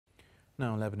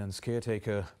Now, Lebanon's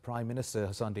caretaker, Prime Minister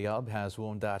Hassan Diab, has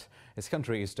warned that his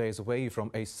country stays away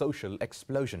from a social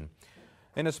explosion.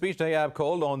 In a speech, Diab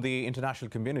called on the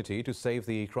international community to save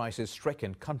the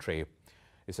crisis-stricken country.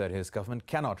 He said his government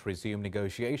cannot resume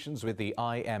negotiations with the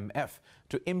IMF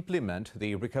to implement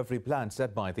the recovery plan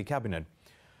set by the cabinet.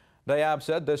 Diab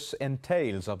said this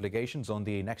entails obligations on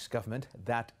the next government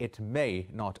that it may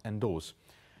not endorse.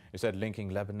 He said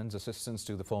linking Lebanon's assistance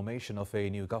to the formation of a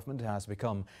new government has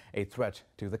become a threat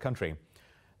to the country.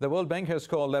 The World Bank has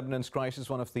called Lebanon's crisis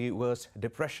one of the worst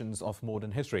depressions of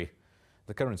modern history.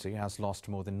 The currency has lost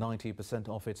more than 90%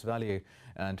 of its value,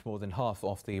 and more than half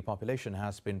of the population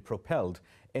has been propelled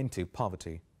into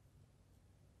poverty.